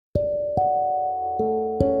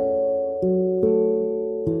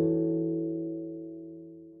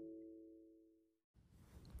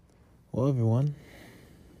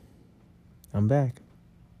I'm back.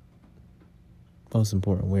 Most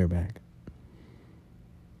important, we're back.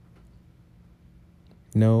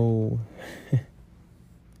 No,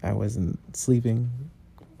 I wasn't sleeping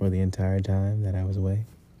for the entire time that I was away.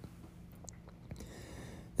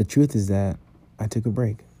 The truth is that I took a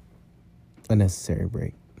break, a necessary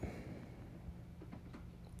break.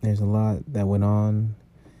 There's a lot that went on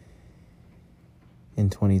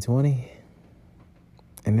in 2020,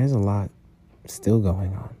 and there's a lot still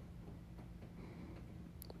going on.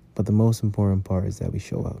 But the most important part is that we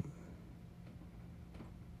show up.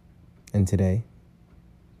 And today,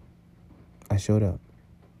 I showed up.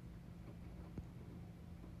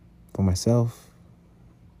 For myself,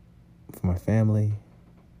 for my family,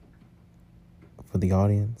 for the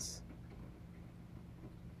audience.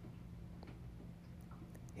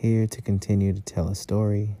 Here to continue to tell a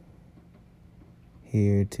story.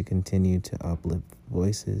 Here to continue to uplift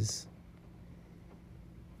voices.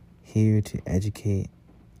 Here to educate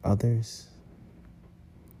others.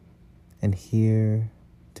 And here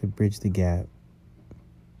to bridge the gap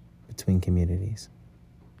between communities.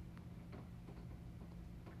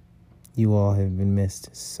 You all have been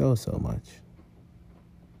missed so much.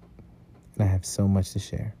 And I have so much to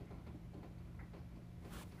share.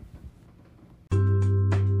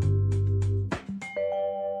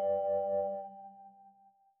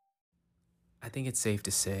 I think it's safe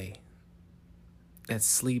to say that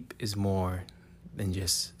sleep is more than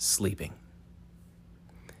just sleeping.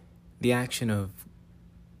 The action of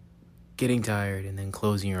getting tired and then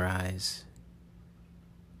closing your eyes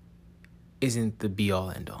isn't the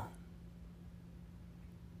be-all, end-all.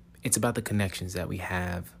 It's about the connections that we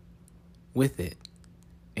have with it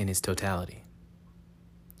in its totality.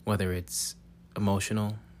 Whether it's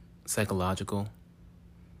emotional, psychological,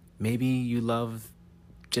 maybe you love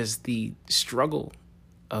just the struggle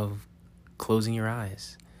of closing your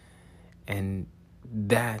eyes. And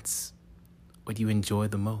that's what you enjoy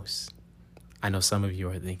the most. I know some of you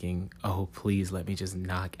are thinking, oh, please let me just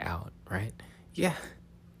knock out, right? Yeah.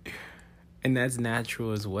 And that's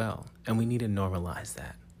natural as well. And we need to normalize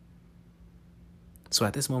that. So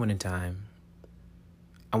at this moment in time,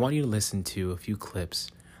 I want you to listen to a few clips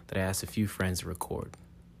that I asked a few friends to record.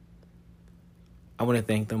 I want to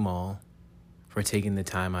thank them all for taking the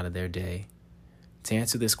time out of their day to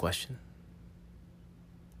answer this question.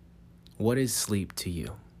 What is sleep to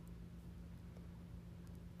you?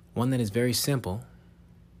 One that is very simple,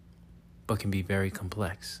 but can be very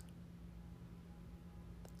complex.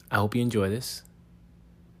 I hope you enjoy this.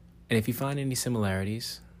 And if you find any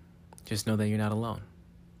similarities, just know that you're not alone.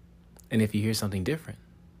 And if you hear something different,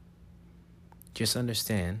 just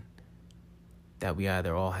understand that we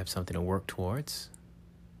either all have something to work towards,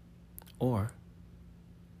 or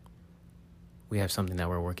we have something that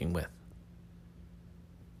we're working with.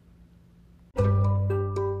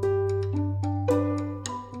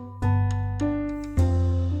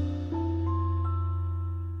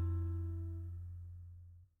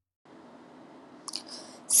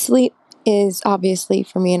 Sleep is obviously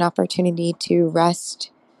for me an opportunity to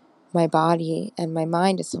rest my body and my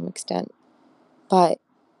mind to some extent, but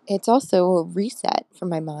it's also a reset for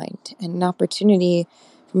my mind and an opportunity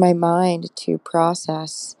for my mind to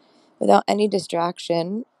process without any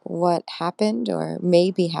distraction what happened or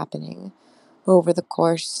may be happening over the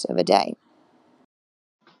course of a day.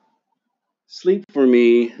 Sleep for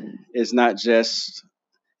me is not just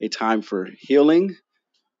a time for healing,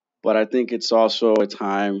 but I think it's also a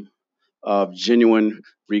time of genuine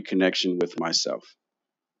reconnection with myself.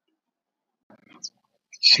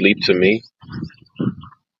 Sleep to me,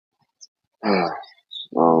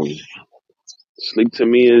 um, sleep to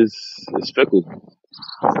me is fickle.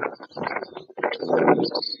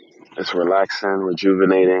 It's relaxing,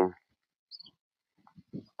 rejuvenating,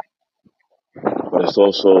 but it's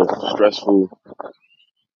also stressful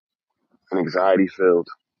and anxiety filled.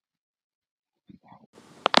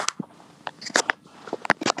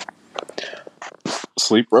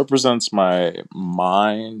 Sleep represents my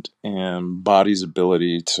mind and body's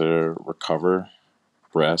ability to recover,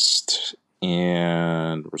 rest,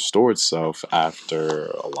 and restore itself after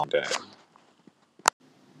a long day.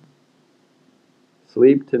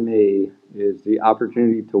 Sleep to me is the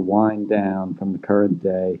opportunity to wind down from the current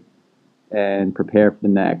day and prepare for the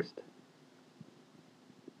next.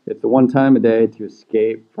 It's the one time a day to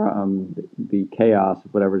escape from the chaos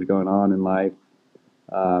of whatever's going on in life,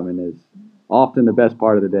 and is often the best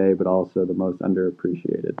part of the day, but also the most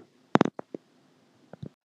underappreciated.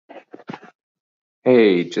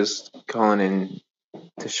 Hey, just calling in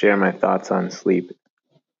to share my thoughts on sleep.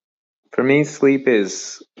 For me, sleep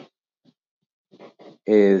is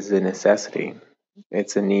a necessity.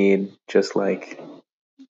 It's a need just like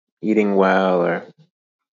eating well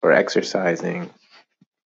or exercising.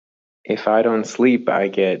 If I don't sleep, I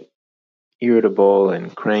get irritable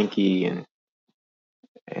and cranky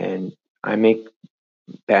and I make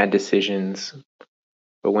bad decisions.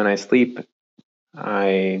 But when I sleep,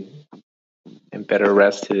 I am better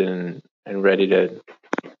rested and ready to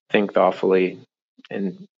think thoughtfully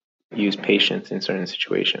and use patience in certain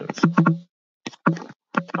situations.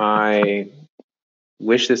 I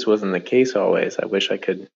wish this wasn't the case always. I wish I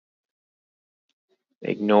could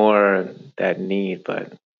ignore that need,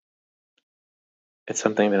 but it's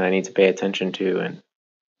something that I need to pay attention to, and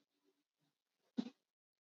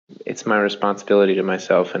it's my responsibility to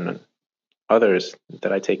myself and others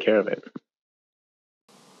that I take care of it.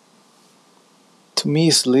 To me,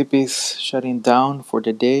 sleep is shutting down for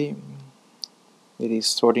the day. It is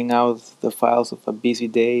sorting out the files of a busy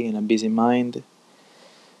day and a busy mind.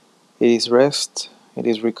 It is rest. It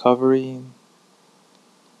is recovery.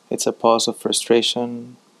 It's a pause of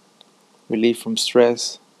frustration, relief from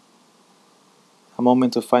stress, a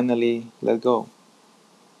moment to finally let go.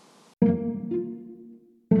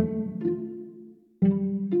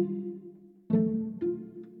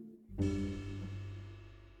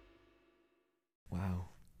 Wow.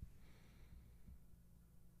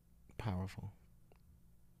 Powerful.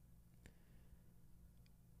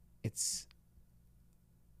 It's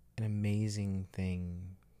an amazing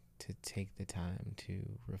thing to take the time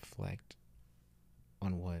to reflect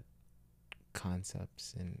on what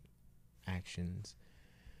concepts and actions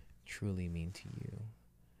truly mean to you.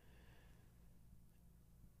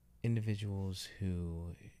 Individuals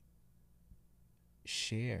who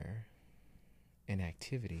share an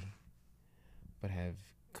activity but have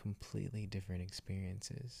completely different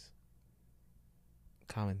experiences.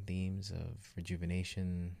 Common themes of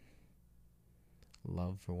rejuvenation,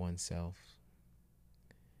 love for oneself,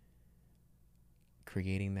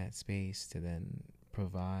 creating that space to then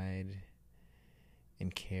provide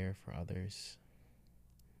and care for others,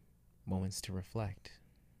 moments to reflect,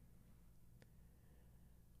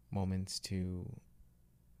 moments to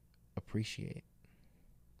appreciate,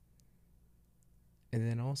 and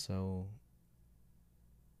then also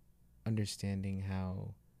understanding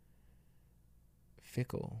how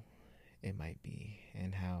fickle it might be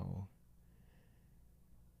and how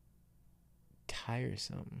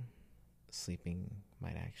tiresome sleeping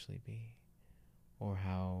might actually be, or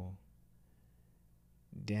how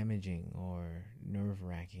damaging or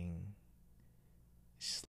nerve-wracking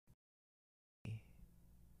sleep,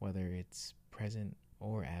 whether it's present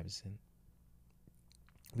or absent.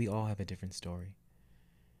 We all have a different story,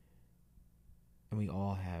 and we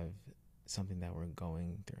all have something that we're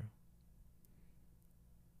going through.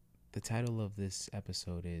 The title of this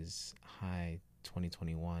episode is High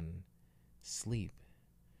 2021 Sleep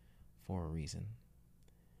for a reason.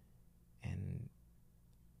 And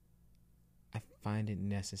I find it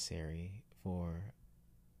necessary for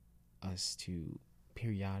us to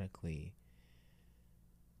periodically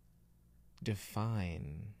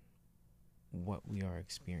define what we are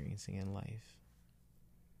experiencing in life.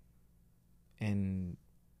 And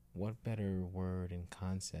what better word and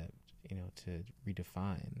concept, to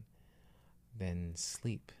redefine than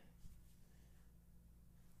sleep?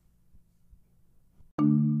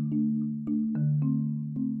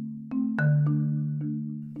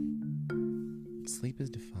 Sleep is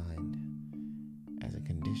defined as a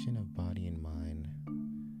condition of body and mind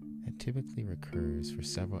that typically recurs for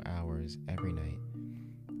several hours every night,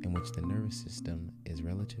 in which the nervous system is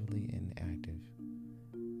relatively inactive,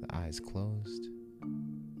 the eyes closed,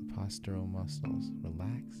 the postural muscles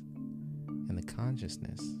relaxed, and the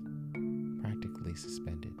consciousness practically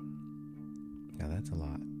suspended. Now that's a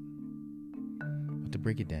lot. But to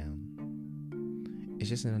break it down, it's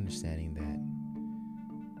just an understanding that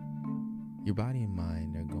your body and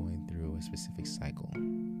mind are going through a specific cycle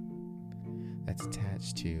that's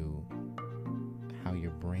attached to how your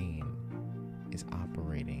brain is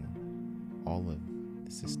operating all of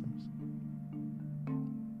the systems.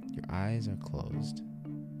 Your eyes are closed,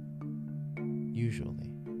 usually,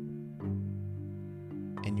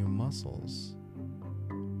 and your muscles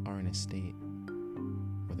are in a state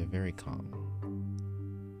where they're very calm.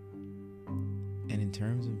 And in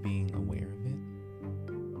terms of being aware of it,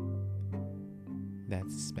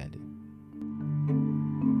 that's suspended.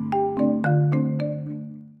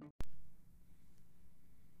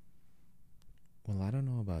 Well, I don't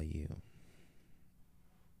know about you,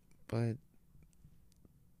 but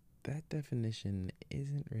that definition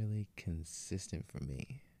isn't really consistent for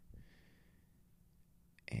me.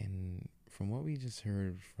 And from what we just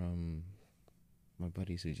heard from my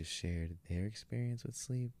buddies who just shared their experience with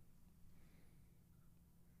sleep,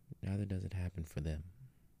 neither does it happen for them.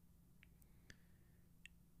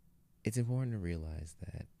 It's important to realize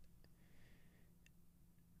that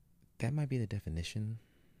that might be the definition,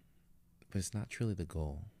 but it's not truly the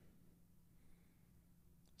goal.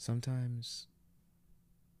 Sometimes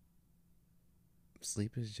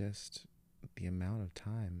sleep is just the amount of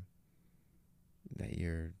time that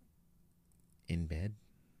you're in bed.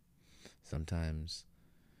 Sometimes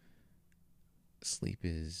sleep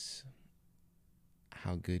is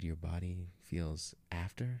how good your body feels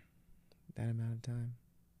after that amount of time.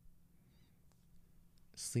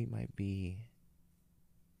 Sleep might be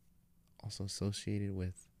also associated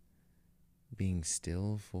with being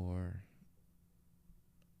still for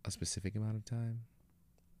a specific amount of time.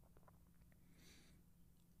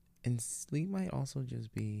 And sleep might also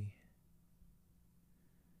just be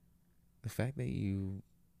the fact that you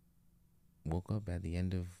woke up at the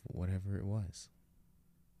end of whatever it was.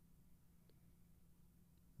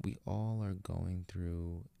 We all are going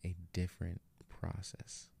through a different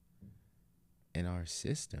process. And our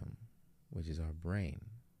system, which is our brain,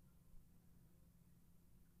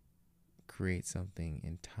 creates something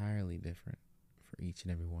entirely different for each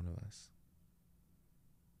and every one of us.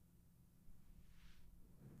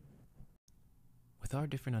 With our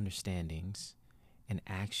different understandings and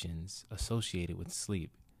actions associated with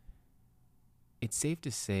sleep, it's safe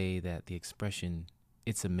to say that the expression,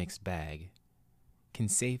 "it's a mixed bag," can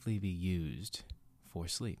safely be used for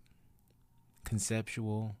sleep,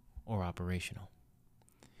 conceptual or operational.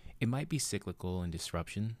 It might be cyclical in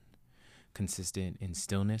disruption, consistent in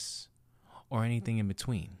stillness, or anything in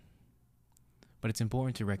between. But it's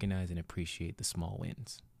important to recognize and appreciate the small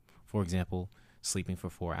wins. For example, sleeping for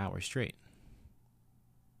 4 hours straight.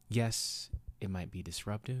 Yes, it might be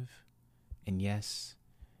disruptive, and yes,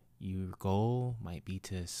 your goal might be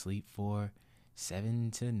to sleep for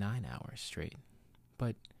 7 to 9 hours straight.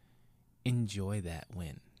 But enjoy that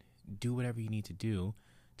win. Do whatever you need to do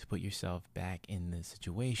to put yourself back in the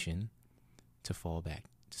situation to fall back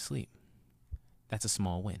to sleep. That's a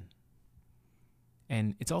small win.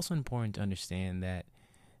 And it's also important to understand that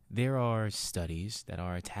there are studies that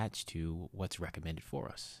are attached to what's recommended for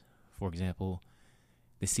us. For example,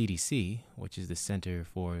 the CDC, which is the Center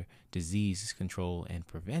for Disease Control and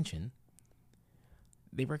Prevention,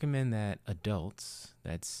 they recommend that adults,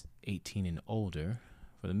 that's 18 and older,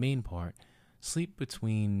 for the main part, sleep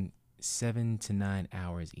between 7 to 9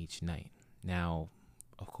 hours each night. Now,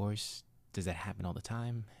 of course, does that happen all the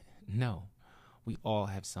time? No. We all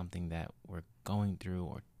have something that we're going through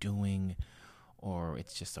or doing, or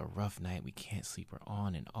it's just a rough night. We can't sleep, we're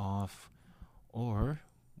on and off, or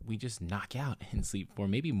we just knock out and sleep for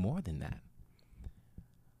maybe more than that.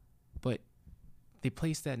 But they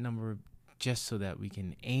place that number just so that we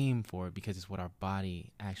can aim for it because it's what our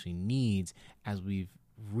body actually needs as we've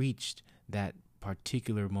reached that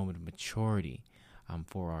particular moment of maturity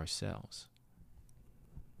for ourselves.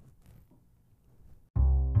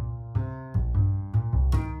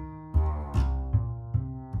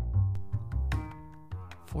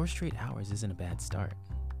 Four straight hours isn't a bad start.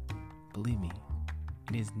 Believe me,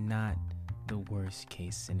 it is not the worst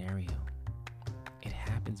case scenario. It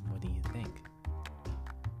happens more than you think.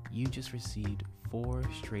 You just received 4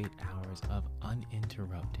 straight hours of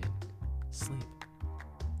uninterrupted sleep.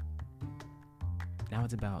 Now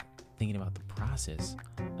it's about thinking about the process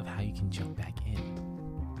of how you can jump back in.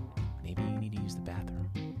 Maybe you need to use the bathroom.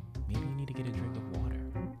 Maybe you need to get a drink of water.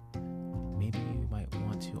 Maybe you might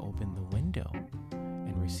want to open the window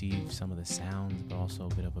and receive some of the sounds, but also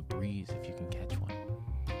a bit of a breeze if you can catch one.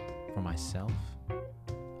 For myself,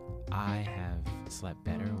 I have slept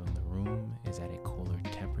better when the room is at a cooler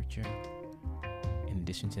temperature. In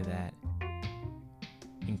addition to that,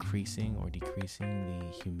 increasing or decreasing the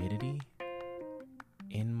humidity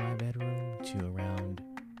in my bedroom to around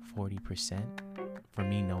 40%. For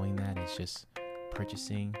me, knowing that is just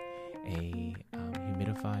purchasing a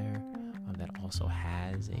humidifier that also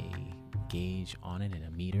has a gauge on it and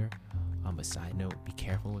a meter. But side note, be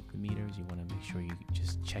careful with the meters. You want to make sure you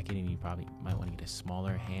just check it, and you probably might want to get a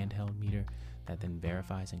smaller handheld meter that then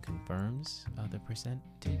verifies and confirms the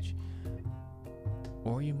percentage.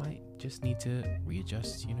 Or you might just need to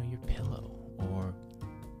readjust, your pillow, or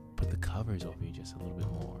put the covers over you just a little bit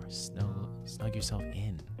more. Snug yourself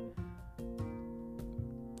in.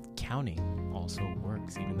 Counting also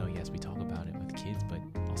works, even though, yes, we talk about it with kids, but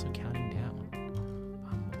also counting down.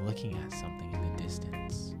 Looking at something in the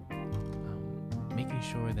distance. Making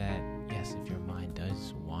sure that, yes, if your mind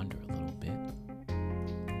does wander a little bit,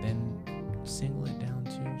 then single it down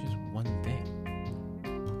to just one thing.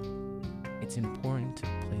 it's important to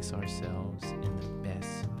place ourselves in the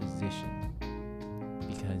best position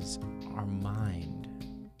because our mind,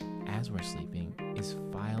 as we're sleeping, is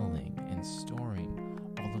filing and storing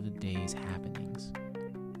all of the day's happenings,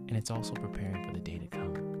 and it's also preparing for the day to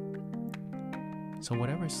come. So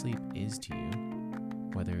whatever sleep is to you,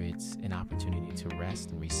 whether it's an opportunity to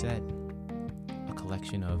rest and reset, a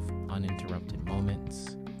collection of uninterrupted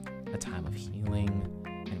moments, a time of healing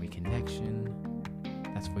and reconnection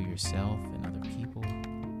that's for yourself and other people,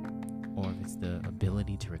 or if it's the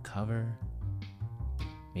ability to recover,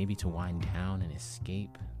 maybe to wind down and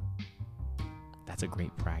escape, that's a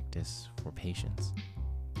great practice for patience.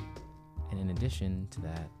 And in addition to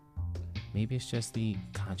that, maybe it's just the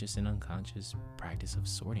conscious and unconscious practice of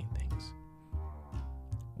sorting things.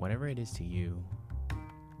 Whatever it is to you,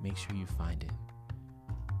 make sure you find it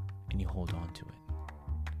and you hold on to it.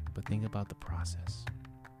 But think about the process.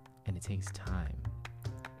 And it takes time,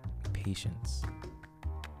 patience,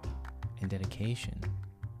 and dedication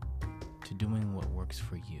to doing what works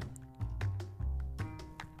for you.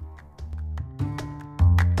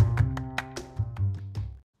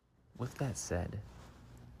 With that said,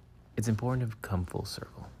 it's important to come full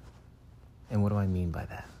circle. And what do I mean by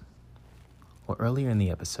that? Well, earlier in the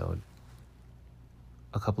episode,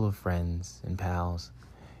 a couple of friends and pals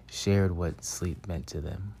shared what sleep meant to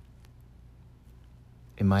them.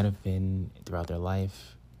 It might have been throughout their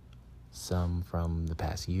life, some from the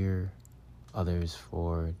past year, others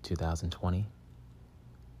for 2020.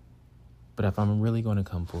 But if I'm really going to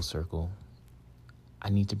come full circle, I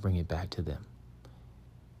need to bring it back to them.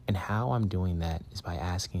 And how I'm doing that is by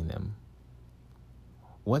asking them,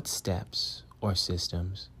 what steps or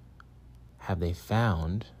systems have they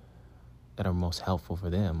found that are most helpful for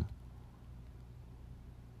them?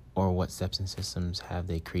 Or what steps and systems have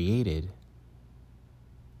they created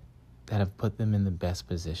that have put them in the best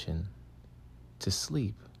position to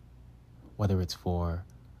sleep, whether it's for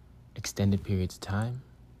extended periods of time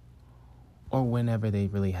or whenever they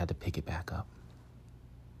really had to pick it back up.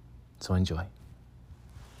 So enjoy.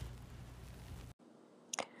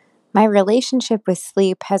 My relationship with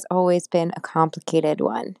sleep has always been a complicated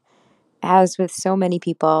one. As with so many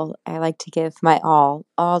people, I like to give my all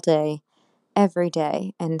day, every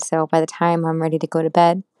day. And so by the time I'm ready to go to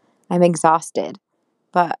bed, I'm exhausted.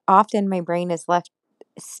 But often my brain is left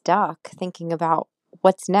stuck thinking about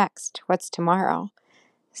what's next, what's tomorrow.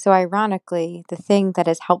 So ironically, the thing that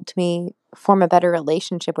has helped me form a better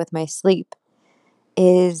relationship with my sleep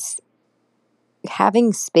is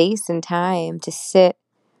having space and time to sit,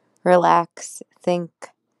 relax, think,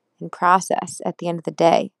 and process at the end of the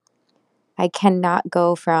day. I cannot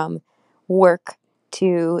go from work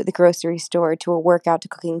to the grocery store to a workout to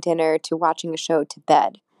cooking dinner to watching a show to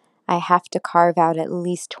bed. I have to carve out at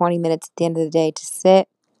least 20 minutes at the end of the day to sit,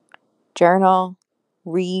 journal,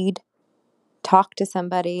 read, talk to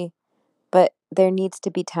somebody, but there needs to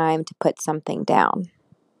be time to put something down,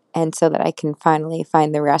 and so that I can finally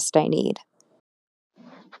find the rest I need.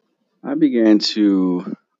 I began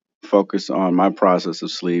to focus on my process of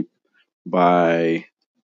sleep by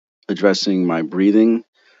addressing my breathing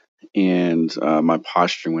and my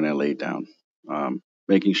posture when I laid down.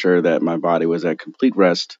 Making sure that my body was at complete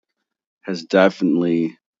rest has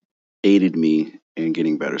definitely aided me in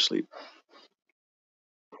getting better sleep.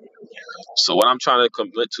 So what I'm trying to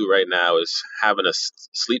commit to right now is having a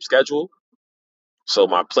sleep schedule. So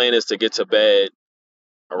my plan is to get to bed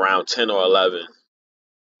around 10 or 11.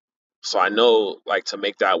 So I know, like, to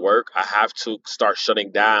make that work, I have to start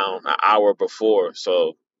shutting down an hour before.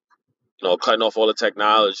 So, cutting off all the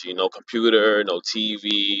technology, no computer, no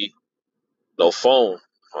TV, no phone.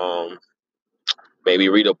 Um, Maybe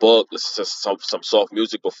read a book, listen to some soft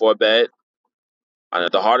music before bed.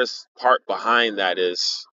 And the hardest part behind that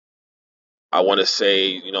is I want to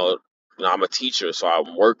say, I'm a teacher, so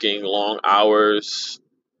I'm working long hours,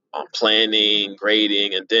 planning,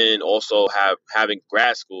 grading, and then also having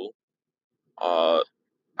grad school. Uh,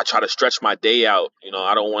 I try to stretch my day out.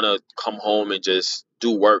 I don't want to come home and just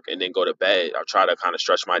do work and then go to bed. I try to kind of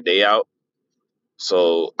stretch my day out.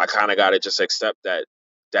 So I kind of got to just accept that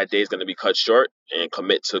that day is going to be cut short and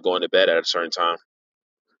commit to going to bed at a certain time.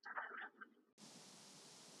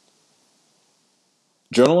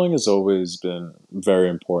 Journaling has always been very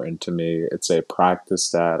important to me. It's a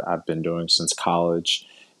practice that I've been doing since college.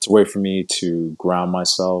 It's a way for me to ground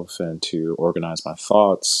myself and to organize my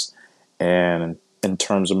thoughts. And in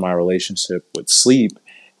terms of my relationship with sleep,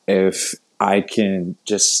 if I can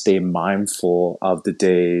just stay mindful of the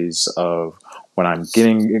days of when I'm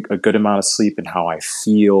getting a good amount of sleep and how I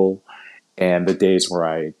feel, and the days where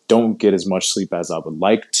I don't get as much sleep as I would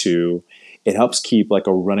like to, it helps keep like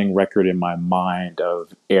a running record in my mind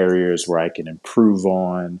of areas where I can improve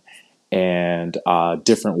on, and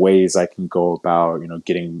different ways I can go about,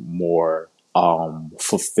 getting more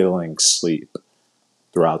fulfilling sleep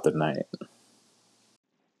throughout the night.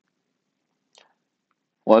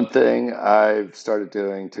 One thing I've started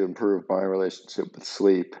doing to improve my relationship with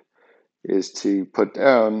sleep is to put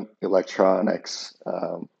down electronics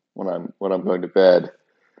when I'm going to bed.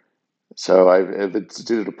 So I've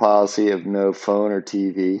instituted a policy of no phone or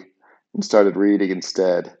TV and started reading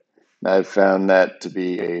instead. And I've found that to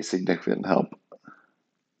be a significant help.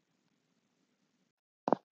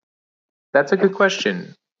 That's a good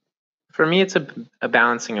question. For me, it's a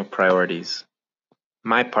balancing of priorities.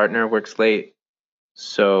 My partner works late,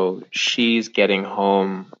 so she's getting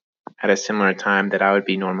home at a similar time that I would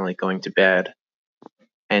be normally going to bed.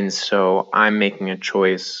 And so I'm making a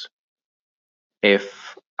choice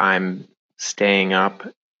if I'm staying up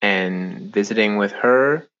and visiting with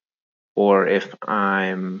her or if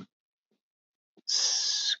I'm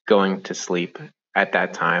going to sleep at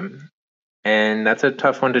that time. And that's a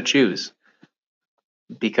tough one to choose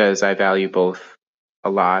because I value both a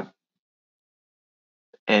lot.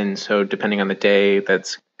 And so, depending on the day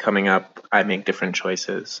that's coming up, I make different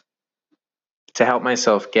choices. To help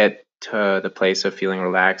myself get to the place of feeling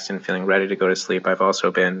relaxed and feeling ready to go to sleep, I've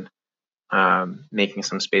also been making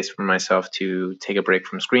some space for myself to take a break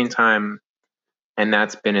from screen time. And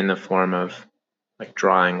that's been in the form of like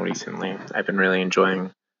drawing recently. I've been really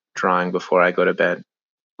enjoying drawing before I go to bed.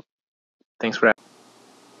 Thanks for asking.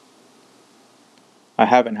 I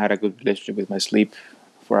haven't had a good relationship with my sleep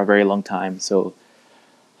for a very long time, so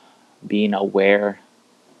being aware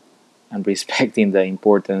and respecting the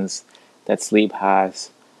importance that sleep has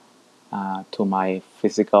to my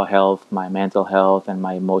physical health, my mental health, and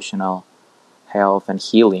my emotional health and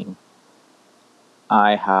healing,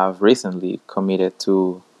 I have recently committed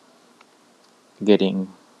to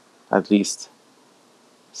getting at least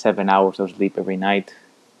 7 hours of sleep every night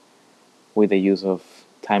with the use of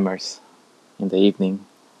timers in the evening,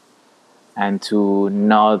 and to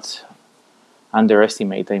not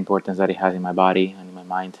underestimate the importance that it has in my body and in my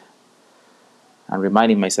mind, and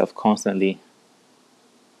reminding myself constantly,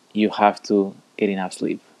 you have to get enough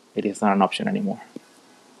sleep. It is not an option anymore.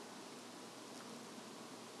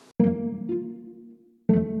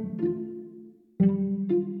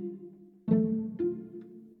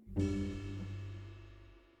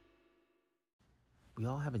 We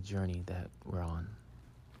all have a journey that we're on,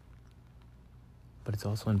 but it's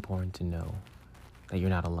also important to know that you're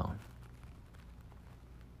not alone.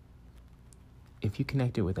 If you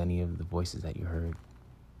connected with any of the voices that you heard,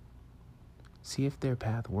 see if their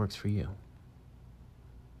path works for you.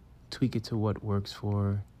 Tweak it to what works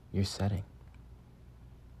for your setting.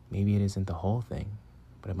 Maybe it isn't the whole thing,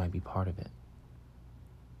 but it might be part of it.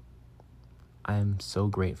 I am so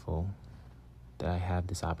grateful that I have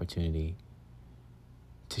this opportunity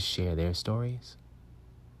to share their stories,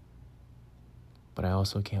 but I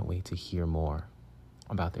also can't wait to hear more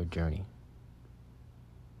about their journey.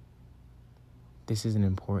 This is an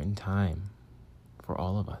important time for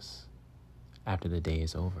all of us after the day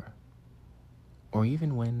is over, or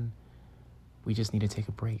even when we just need to take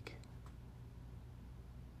a break.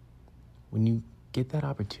 When you get that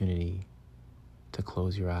opportunity to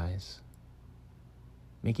close your eyes,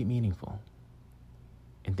 make it meaningful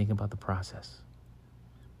and think about the process.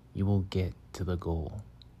 You will get to the goal.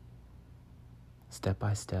 Step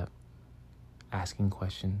by step, asking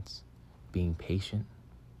questions, being patient,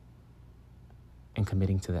 and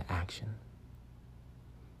committing to the action.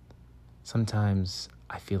 Sometimes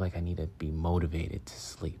I feel like I need to be motivated to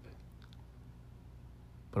sleep.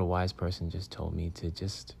 But a wise person just told me to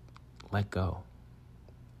just let go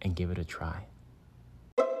and give it a try.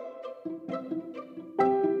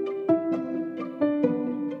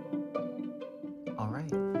 All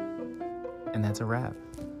right, and that's a wrap.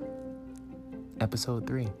 Episode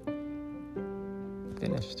 3.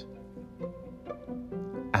 Finished.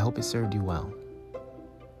 I hope it served you well.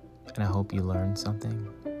 And I hope you learned something.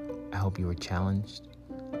 I hope you were challenged.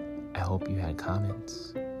 I hope you had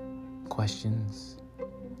comments, questions,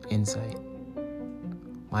 insight.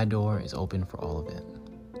 My door is open for all of it.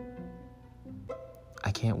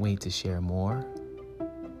 I can't wait to share more,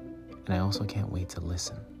 and I also can't wait to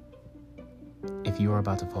listen. If you are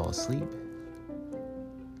about to fall asleep,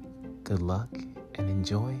 good luck and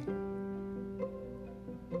enjoy.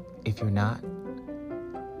 If you're not,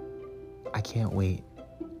 I can't wait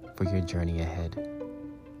for your journey ahead.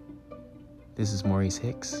 This is Maurice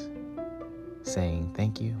Hicks saying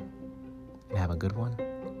thank you and have a good one.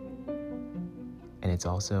 And it's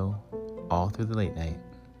also all through the late night.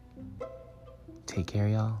 Take care,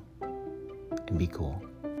 y'all, and be cool.